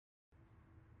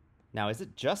Now, is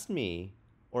it just me,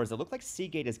 or does it look like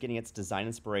Seagate is getting its design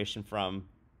inspiration from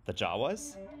the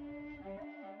Jawas?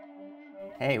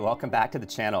 Hey, welcome back to the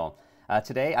channel.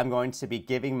 Today I'm going to be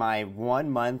giving my 1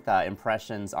 month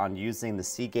impressions on using the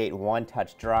Seagate One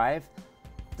Touch drive.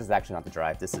 This is actually not the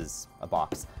drive, this is a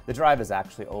box. The drive is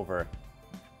actually over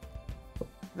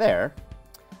there.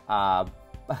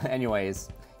 Anyways,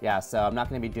 yeah, so I'm not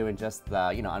going to be doing just the,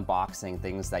 unboxing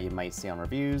things that you might see on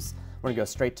reviews. We're going to go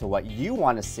straight to what you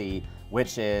want to see,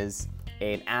 which is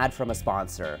an ad from a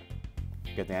sponsor.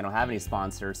 Good thing I don't have any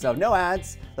sponsors, so no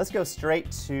ads. Let's go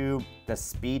straight to the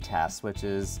speed test, which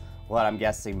is what I'm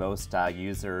guessing most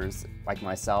users, like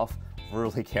myself,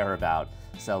 really care about.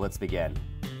 So let's begin.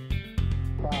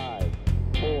 5,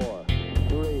 4,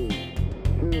 3,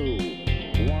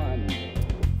 2, 1.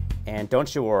 And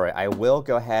don't you worry, I will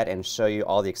go ahead and show you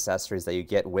all the accessories that you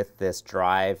get with this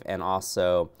drive, and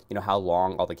also, how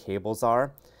long all the cables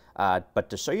are. But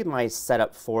to show you my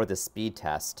setup for the speed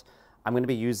test, I'm going to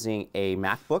be using a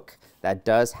MacBook that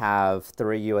does have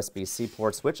 3 USB-C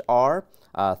ports, which are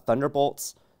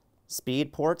Thunderbolt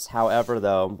speed ports. However,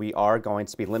 though, we are going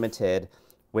to be limited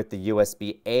with the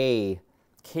USB-A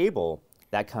cable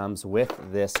that comes with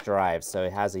this drive. So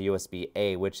it has a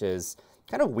USB-A, which is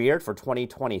kind of weird for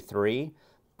 2023,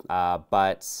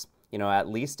 but at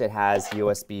least it has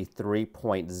USB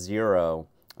 3.0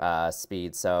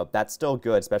 speed, so that's still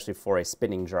good, especially for a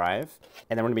spinning drive.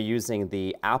 And then we're going to be using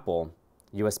the Apple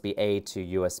USB-A to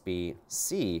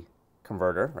USB-C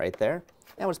converter right there.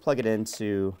 And we'll just plug it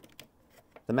into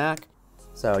the Mac.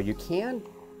 So you can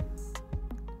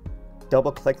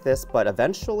double click this, but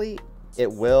eventually it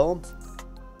will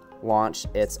launch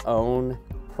its own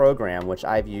program, which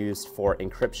I've used for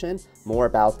encryption. More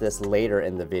about this later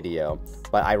in the video,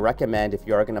 but I recommend if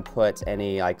you are going to put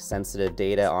any sensitive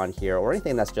data on here or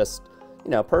anything that's just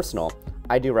personal,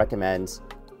 I do recommend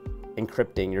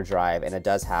encrypting your drive, and it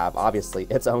does have obviously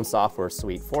its own software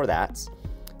suite for that.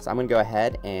 So I'm going to go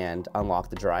ahead and unlock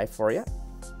the drive for you,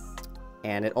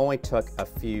 and it only took a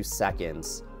few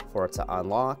seconds for it to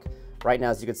unlock. Right now,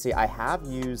 as you can see, I have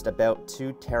used about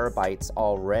 2 terabytes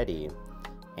already.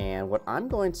 And what I'm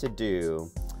going to do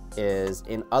is,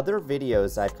 in other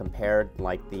videos I've compared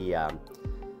the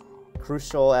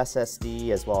Crucial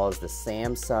SSD as well as the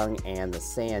Samsung and the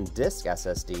SanDisk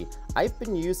SSD, I've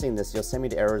been using this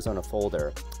Yosemite, Arizona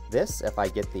folder. This, if I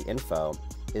get the info,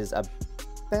 is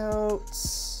about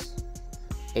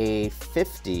a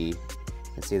 50, you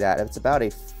can see that, it's about a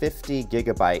 50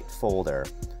 gigabyte folder.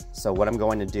 So what I'm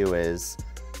going to do is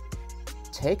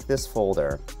take this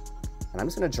folder and I'm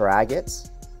just going to drag it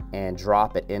and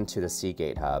drop it into the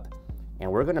Seagate hub. And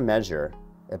we're going to measure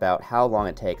about how long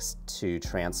it takes to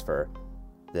transfer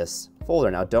this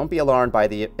folder. Now, don't be alarmed by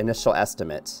the initial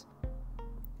estimate.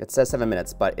 It says 7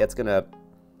 minutes, but it's going to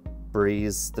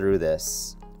breeze through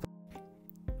this.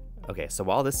 Okay, so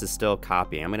while this is still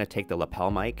copying, I'm going to take the lapel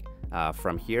mic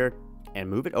from here and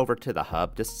move it over to the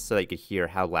hub just so that you can hear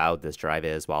how loud this drive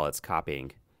is while it's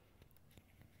copying.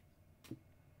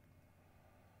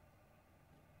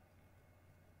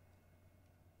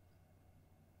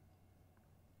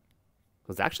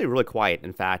 It's actually really quiet.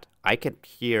 In fact, I could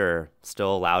hear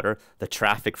still louder the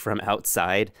traffic from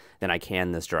outside than I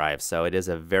can this drive. So it is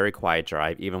a very quiet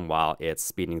drive even while it's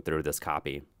speeding through this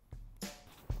copy.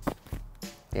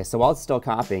 Okay, so while it's still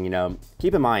copying,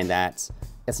 keep in mind that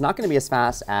it's not going to be as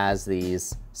fast as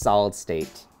these solid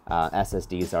state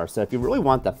SSDs are. So if you really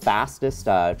want the fastest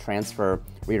transfer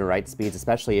read-or-write speeds,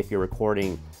 especially if you're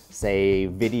recording, say,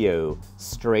 video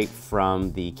straight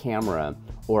from the camera,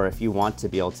 or if you want to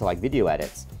be able to video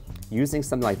edits, using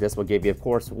something like this will give you, of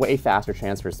course, way faster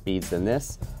transfer speeds than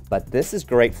this. But this is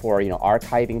great for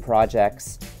archiving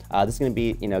projects. This is going to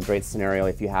be a great scenario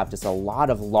if you have just a lot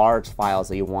of large files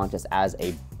that you want just as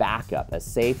a backup, a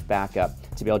safe backup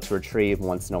to be able to retrieve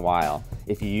once in a while.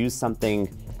 If you use something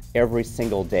every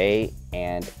single day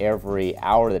and every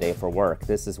hour of the day for work,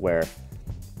 this is where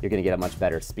you're going to get a much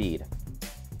better speed.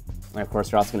 And of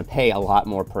course, you're also going to pay a lot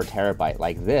more per terabyte.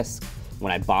 Like this,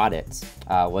 when I bought it,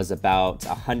 was about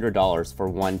 $100 for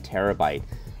 1 terabyte.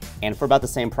 And for about the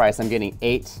same price, I'm getting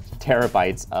 8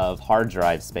 terabytes of hard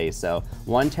drive space. So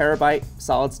 1 terabyte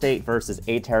solid state versus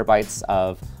 8 terabytes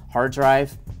of hard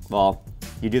drive. Well,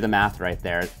 you do the math right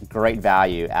there. Great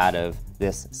value out of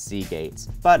this Seagate.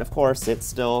 But of course, it's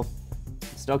still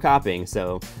copying.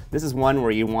 So this is one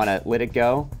where you want to let it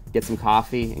go, get some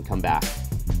coffee, and come back.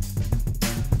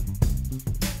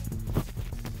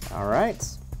 All right,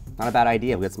 not a bad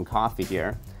idea. We'll get some coffee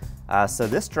here. So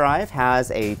this drive has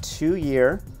a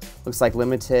 2-year Looks like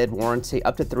limited warranty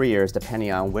up to 3 years,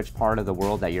 depending on which part of the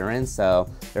world that you're in. So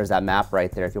there's that map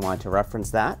right there if you want to reference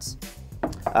that.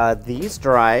 These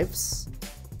drives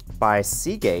by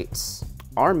Seagate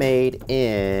are made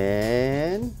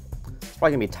in, it's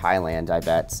probably gonna be Thailand, I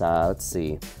bet. Let's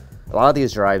see. A lot of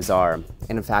these drives are.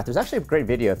 And in fact, there's actually a great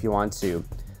video if you want to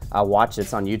watch it.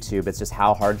 It's on YouTube. It's just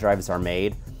how hard drives are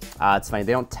made. It's funny,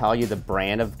 they don't tell you the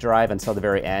brand of drive until the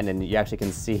very end, and you actually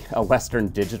can see a Western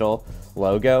Digital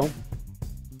logo. All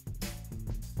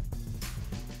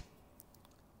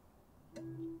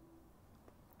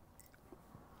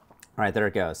right, there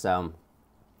it goes. So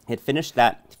it finished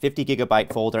that 50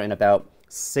 gigabyte folder in about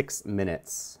 6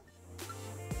 minutes.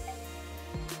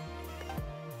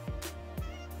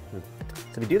 So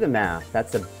if you do the math,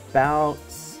 that's about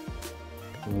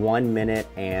 1 minute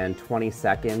and 20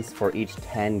 seconds for each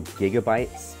 10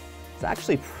 gigabytes. It's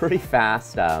actually pretty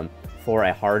fast for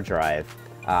a hard drive.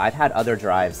 I've had other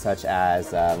drives such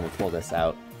as, let me pull this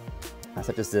out,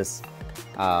 such as this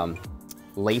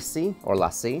Lassie.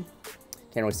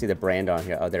 Can't really see the brand on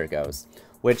here. Oh, there it goes.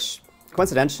 Which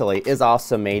coincidentally is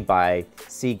also made by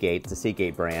Seagate, the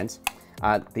Seagate brand.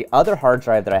 The other hard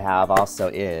drive that I have also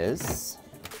is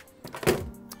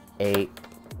a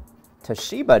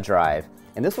Toshiba drive.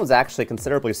 And this one's actually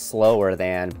considerably slower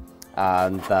than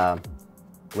the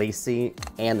Lassie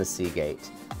and the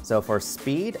Seagate. So for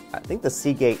speed, I think the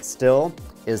Seagate still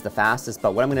is the fastest,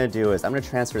 but what I'm gonna do is I'm gonna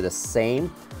transfer the same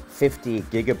 50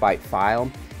 gigabyte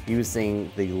file using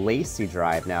the Lassie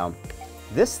drive. Now,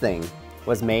 this thing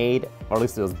was made, or at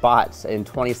least it was bought in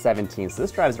 2017, so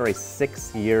this drive is already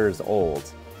 6 years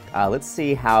old. Let's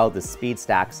see how the speed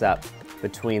stacks up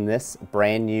between this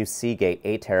brand new Seagate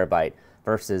 8 terabyte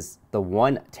versus the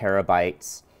 1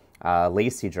 terabyte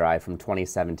Lassie drive from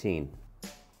 2017. So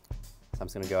I'm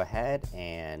just gonna go ahead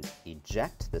and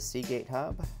eject the Seagate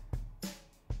hub.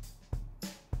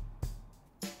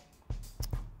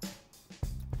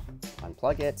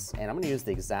 Unplug it, and I'm gonna use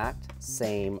the exact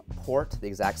same port, the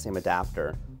exact same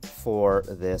adapter for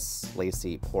this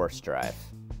Lassie Porsche drive.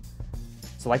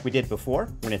 So like we did before,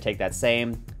 we're gonna take that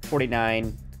same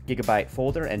 49 gigabyte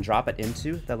folder and drop it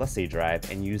into the Lassie drive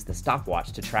and use the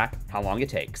stopwatch to track how long it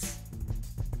takes.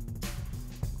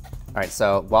 All right,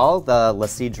 so while the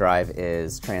Lassie drive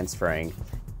is transferring,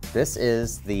 this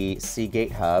is the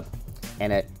Seagate hub,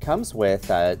 and it comes with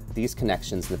these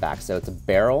connections in the back. So it's a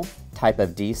barrel type of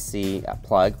DC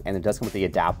plug, and it does come with the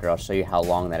adapter. I'll show you how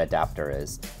long that adapter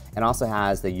is. And also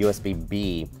has the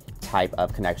USB-B type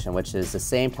of connection, which is the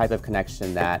same type of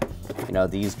connection that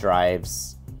these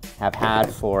drives have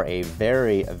had for a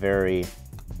very, very,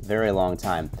 very long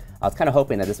time. I was kind of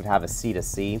hoping that this would have a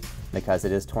C2C because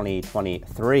it is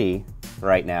 2023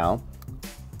 right now.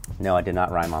 No, I did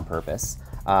not rhyme on purpose.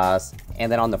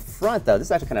 And then on the front though, this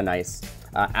is actually kind of nice.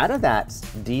 Out of that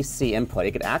DC input,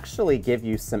 it could actually give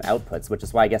you some outputs, which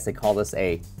is why I guess they call this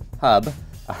a hub,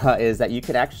 is that you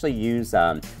could actually use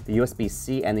the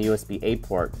USB-C and the USB-A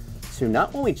port to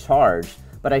not only charge,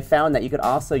 but I found that you could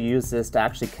also use this to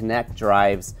actually connect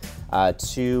drives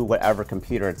to whatever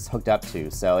computer it's hooked up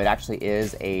to. So it actually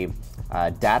is a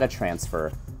data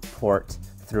transfer port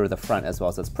through the front as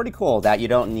well. So it's pretty cool that you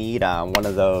don't need one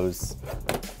of those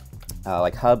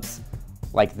like hubs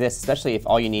like this, especially if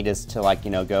all you need is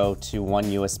to go to one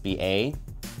USB-A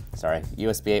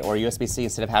or USB-C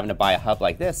instead of having to buy a hub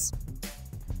like this.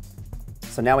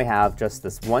 So now we have just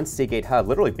this one Seagate hub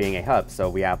literally being a hub. So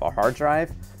we have our hard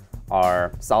drive,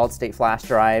 our solid state flash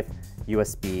drive,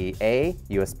 USB-A,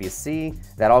 USB-C,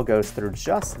 that all goes through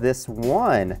just this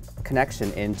one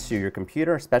connection into your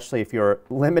computer, especially if you're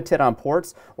limited on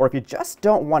ports or if you just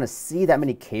don't want to see that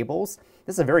many cables.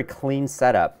 This is a very clean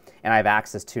setup, and I have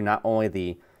access to not only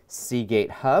the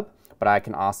Seagate hub, but I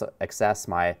can also access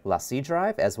my Lassie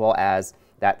drive as well as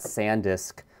that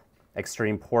SanDisk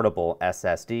Extreme Portable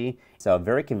SSD. So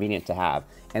very convenient to have,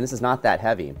 and this is not that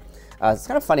heavy. It's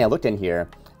kind of funny, I looked in here,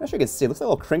 I'm not sure you can see, it looks a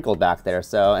little crinkled back there.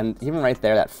 So, and even right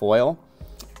there, that foil,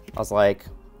 I was like,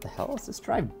 the hell, is this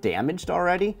drive damaged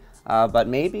already? But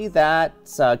maybe that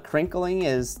crinkling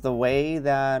is the way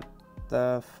that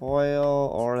the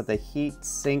foil or the heat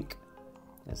sink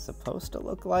is supposed to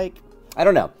look like. I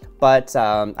don't know, but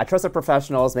I trust the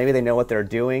professionals. Maybe they know what they're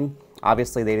doing.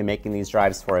 Obviously, they've been making these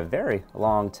drives for a very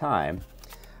long time.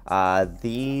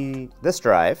 This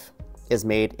drive is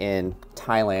made in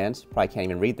Thailand. Probably can't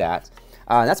even read that.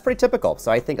 And that's pretty typical. So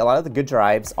I think a lot of the good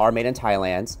drives are made in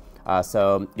Thailand.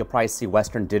 So you'll probably see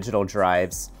Western Digital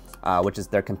drives, which is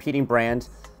their competing brand,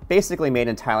 basically made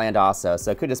in Thailand also.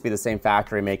 So it could just be the same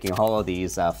factory making all of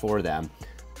these for them.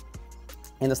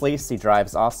 And this Lassie drive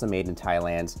is also made in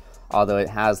Thailand. although it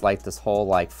has like this whole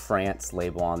like France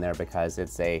label on there because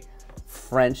it's a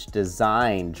French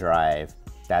design drive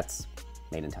that's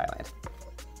made in Thailand.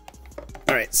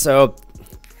 All right, so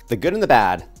the good and the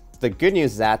bad. The good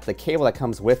news is that the cable that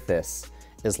comes with this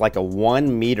is like a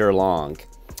 1 meter long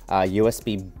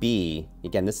USB-B.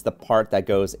 Again, this is the part that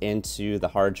goes into the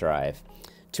hard drive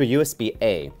to a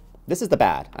USB-A. This is the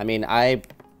bad. I mean, I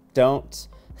don't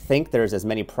think there's as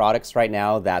many products right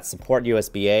now that support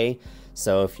USB-A.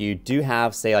 So if you do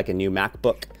have, say, like a new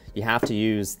MacBook, you have to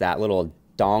use that little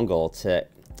dongle to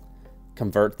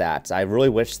convert that. I really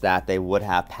wish that they would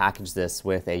have packaged this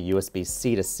with a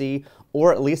USB-C to C,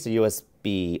 or at least a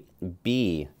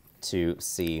USB-B to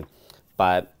C,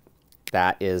 but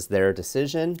that is their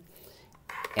decision.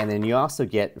 And then you also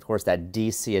get, of course, that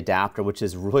DC adapter, which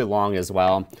is really long as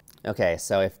well. Okay,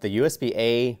 so if the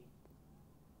USB-A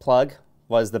plug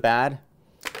was the bad,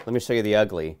 let me show you the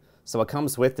ugly. So what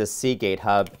comes with this Seagate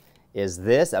hub is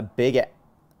this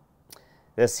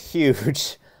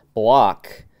huge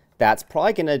block that's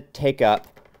probably going to take up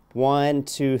 1,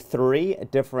 2, 3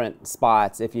 different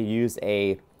spots if you use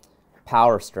a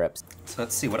power strip. So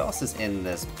let's see what else is in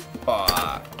this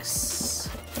box.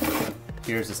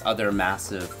 Here's this other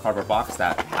massive cardboard box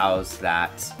that houses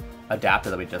that adapter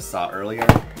that we just saw earlier.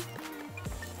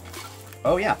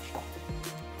 Oh yeah.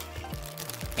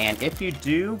 And if you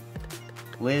do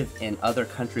live in other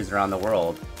countries around the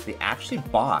world, they actually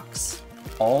box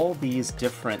all these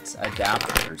different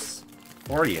adapters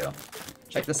for you.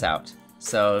 Check this out.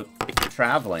 So if you're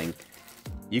traveling,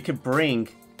 you could bring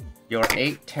your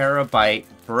 8 terabyte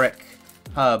brick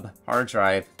hub hard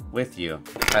drive with you,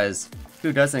 because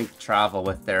who doesn't travel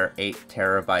with their 8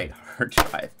 terabyte hard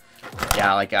drive?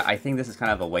 Yeah, like I think this is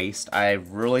kind of a waste. I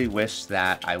really wish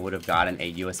that I would have gotten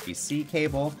a USB-C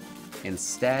cable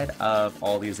instead of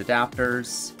all these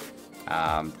adapters.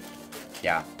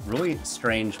 Yeah, really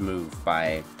strange move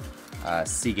by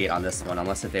Seagate on this one,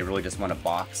 unless if they really just want to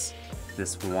box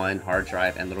this one hard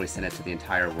drive and literally send it to the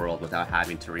entire world without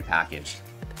having to repackage.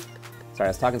 Sorry, I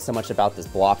was talking so much about this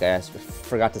block, I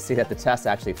forgot to see that the test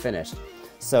actually finished.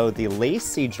 So the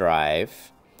Lacy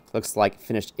drive looks like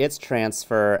finished its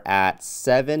transfer at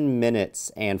 7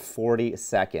 minutes and 40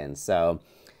 seconds. So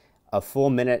a full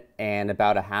minute and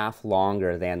about a half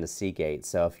longer than the Seagate.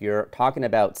 So if you're talking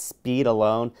about speed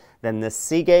alone, then the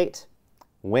Seagate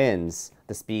wins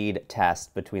the speed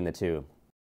test between the two.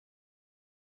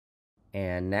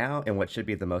 And now, in what should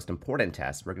be the most important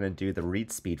test, we're going to do the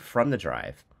read speed from the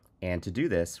drive. And to do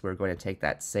this, we're going to take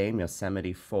that same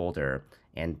Yosemite folder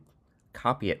and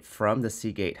copy it from the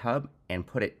Seagate hub and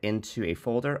put it into a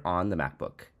folder on the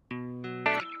MacBook.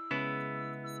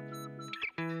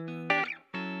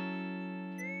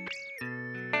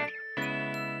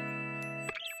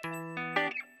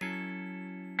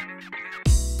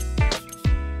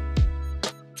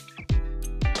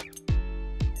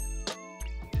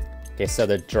 Okay, so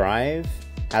the drive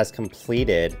has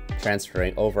completed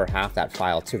transferring over half that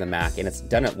file to the Mac, and it's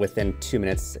done it within 2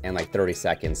 minutes and like 30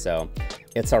 seconds. So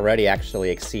it's already actually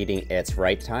exceeding its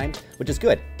write time, which is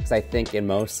good, because I think in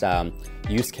most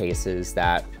use cases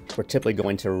that we're typically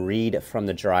going to read from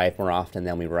the drive more often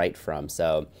than we write from.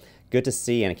 So good to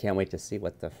see, and I can't wait to see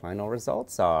what the final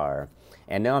results are.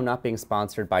 And no, I'm not being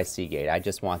sponsored by Seagate. I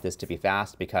just want this to be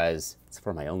fast because it's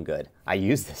for my own good. I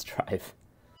use this drive.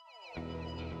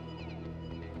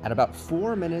 At about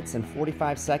 4 minutes and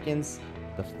 45 seconds,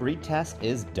 the read test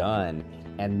is done.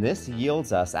 And this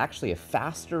yields us actually a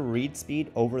faster read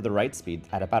speed over the write speed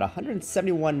at about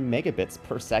 171 megabits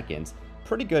per second.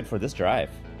 Pretty good for this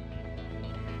drive.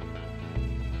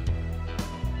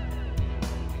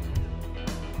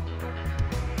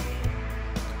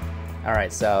 All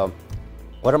right, so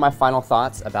what are my final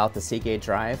thoughts about the Seagate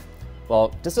drive?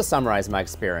 Well, just to summarize my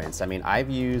experience, I mean,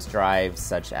 I've used drives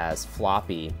such as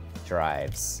floppy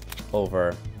drives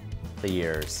over the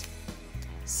years.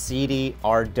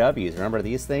 CD-RWs, remember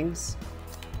these things?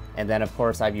 And then of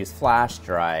course I've used flash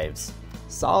drives,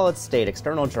 solid state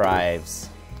external drives,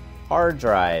 hard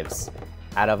drives.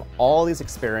 Out of all these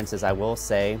experiences, I will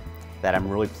say that I'm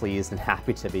really pleased and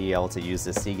happy to be able to use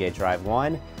this Seagate Drive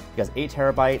 1, because 8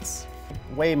 terabytes,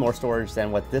 way more storage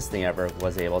than what this thing ever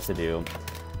was able to do,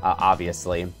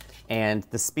 obviously. And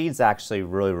the speed's actually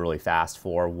really, really fast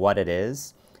for what it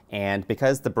is. And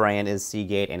because the brand is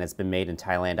Seagate and it's been made in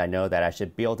Thailand, I know that I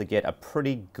should be able to get a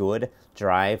pretty good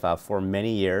drive for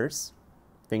many years,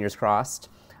 fingers crossed.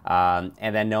 And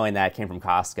then knowing that it came from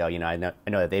Costco, you know, I know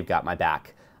that they've got my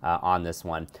back on this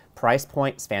one. Price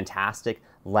point is fantastic,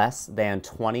 less than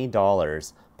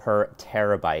 $20 per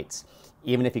terabyte,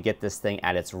 even if you get this thing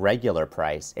at its regular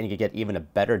price, and you could get even a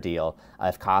better deal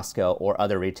if Costco or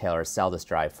other retailers sell this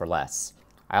drive for less.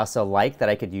 I also like that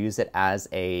I could use it as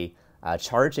a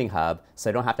charging hub, so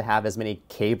I don't have to have as many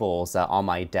cables on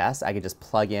my desk. I could just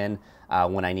plug in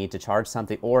when I need to charge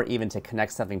something, or even to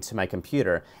connect something to my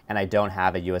computer, and I don't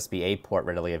have a USB-A port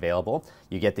readily available.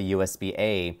 You get the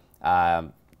USB-A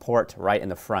port right in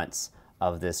the front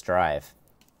of this drive.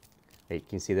 Wait,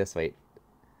 can you see this? Wait.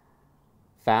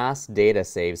 Fast data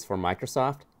saves for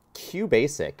Microsoft.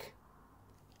 QBasic.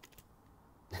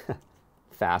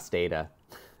 Fast data.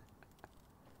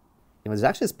 There's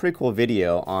actually this pretty cool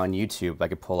video on YouTube I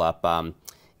could pull up.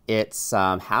 It's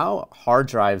how hard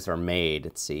drives are made.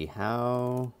 Let's see,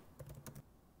 how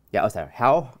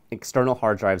external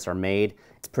hard drives are made.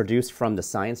 It's produced from the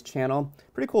Science Channel.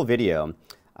 Pretty cool video.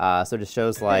 So it just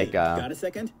shows like... Hey, got a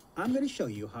second? I'm going to show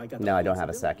you how I got the... No, I don't have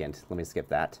a second. Let me skip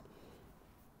that.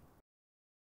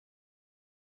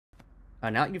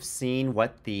 Now that you've seen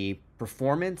what the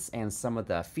performance and some of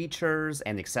the features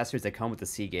and the accessories that come with the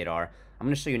Seagate are, I'm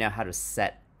going to show you now how to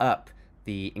set up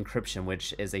the encryption,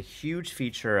 which is a huge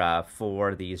feature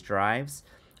for these drives.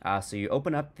 So you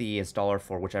open up the installer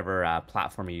for whichever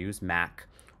platform you use, Mac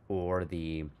or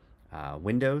the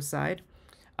Windows side.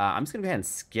 I'm just going to go ahead and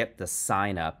skip the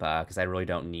sign up because I really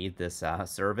don't need this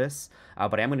service.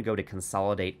 But I am going to go to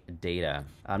consolidate data.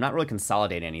 I'm not really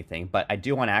consolidating anything, but I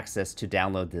do want access to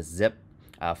download this zip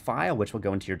file, which will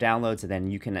go into your downloads, and then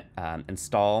you can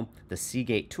install the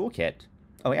Seagate Toolkit.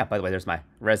 Oh yeah, by the way, there's my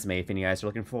resume if any of you guys are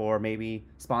looking for maybe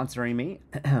sponsoring me.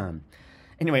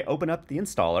 Anyway, open up the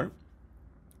installer,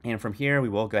 and from here we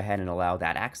will go ahead and allow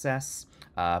that access.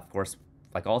 Of course,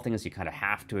 like all things, you kind of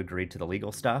have to agree to the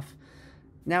legal stuff.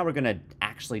 Now we're going to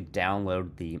actually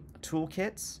download the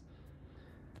toolkits.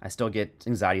 I still get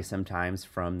anxiety sometimes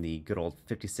from the good old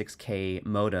 56K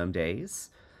modem days.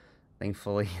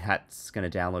 Thankfully, that's going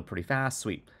to download pretty fast.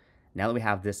 Sweet. Now that we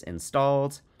have this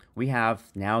installed, we have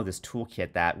now this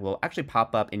toolkit that will actually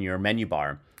pop up in your menu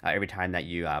bar every time that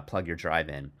you plug your drive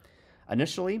in.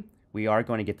 Initially, we are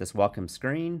going to get this welcome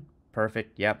screen.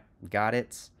 Perfect. Yep, got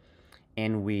it.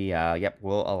 And we,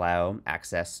 will allow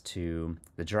access to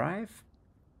the drive.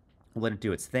 We'll let it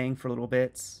do its thing for a little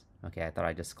bit. Okay, I thought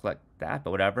I just clicked that,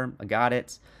 but whatever. I got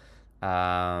it.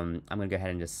 I'm going to go ahead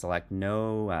and just select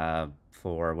no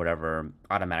for whatever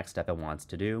automatic step it wants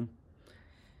to do.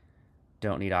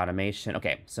 Don't need automation.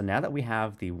 Okay, so now that we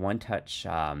have the One Touch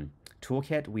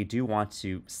toolkit, we do want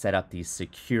to set up the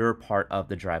secure part of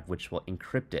the drive, which will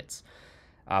encrypt it.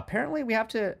 Apparently, we have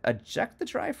to eject the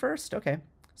drive first. Okay,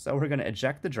 so we're going to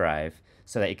eject the drive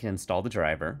so that you can install the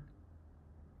driver.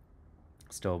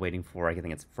 Still waiting for, I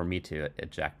think it's for me to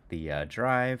eject the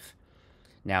drive.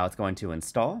 Now it's going to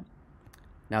install.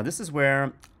 Now this is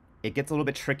where it gets a little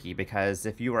bit tricky, because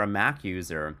if you are a Mac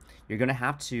user, you're going to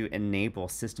have to enable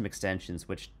system extensions,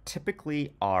 which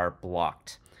typically are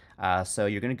blocked. So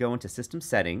you're going to go into system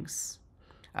settings,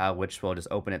 which will just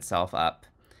open itself up,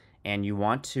 and you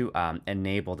want to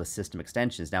enable the system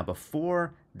extensions. Now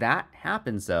before that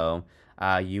happens though,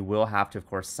 you will have to, of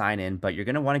course, sign in, but you're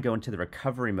going to want to go into the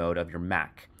recovery mode of your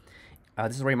Mac.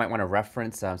 This is where you might want to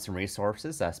reference some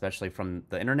resources, especially from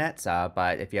the internet.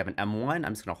 But if you have an M1,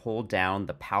 I'm just going to hold down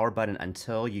the power button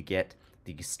until you get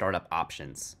the startup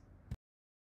options.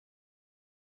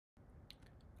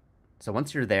 So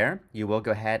once you're there, you will go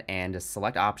ahead and just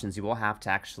select options. You will have to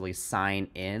actually sign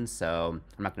in, so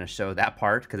I'm not going to show that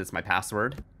part because it's my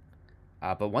password.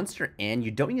 But once you're in, you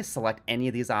don't need to select any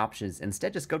of these options.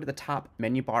 Instead, just go to the top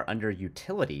menu bar under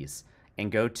Utilities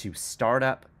and go to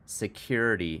Startup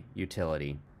Security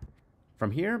Utility.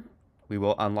 From here, we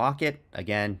will unlock it.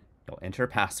 Again, you'll enter a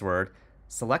password,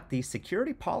 select the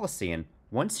security policy, and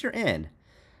once you're in,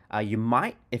 you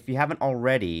might, if you haven't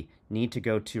already, need to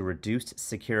go to Reduced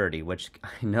Security, which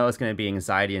I know is going to be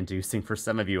anxiety-inducing for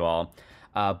some of you all,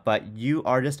 but you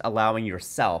are just allowing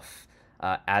yourself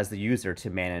as the user to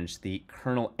manage the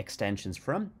kernel extensions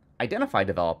from identified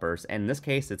developers. And in this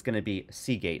case, it's going to be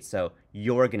Seagate, so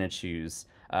you're going to choose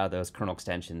those kernel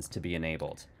extensions to be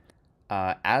enabled.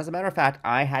 As a matter of fact,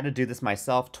 I had to do this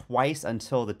myself twice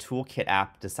until the Toolkit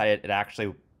app decided it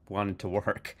actually wanted to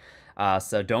work.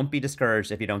 So don't be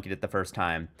discouraged if you don't get it the first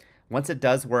time. Once it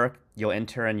does work, you'll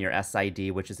enter in your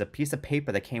SID, which is a piece of paper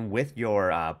that came with your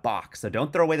box. So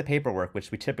don't throw away the paperwork,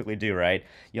 which we typically do, right?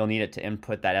 You'll need it to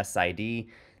input that SID.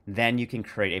 Then you can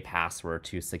create a password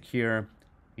to secure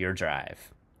your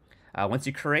drive. Once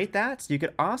you create that, you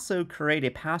could also create a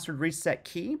password reset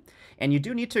key. And you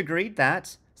do need to agree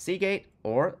that Seagate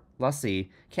or LaCie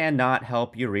cannot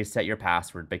help you reset your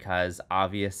password because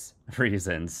obvious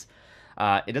reasons.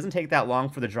 It doesn't take that long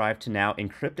for the drive to now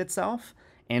encrypt itself.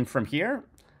 And from here,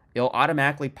 it'll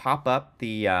automatically pop up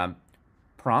the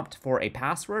prompt for a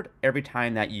password every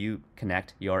time that you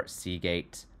connect your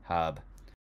Seagate hub.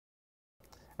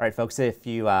 All right, folks, if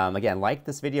you, again, like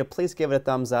this video, please give it a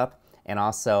thumbs up. And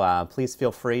also, please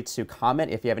feel free to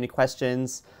comment if you have any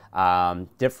questions,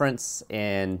 difference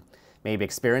in maybe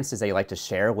experiences that you'd like to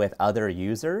share with other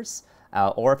users,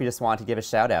 or if you just want to give us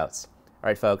shout-outs. All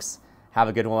right, folks, have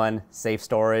a good one, safe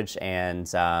storage, and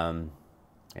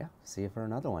yeah, see you for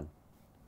another one.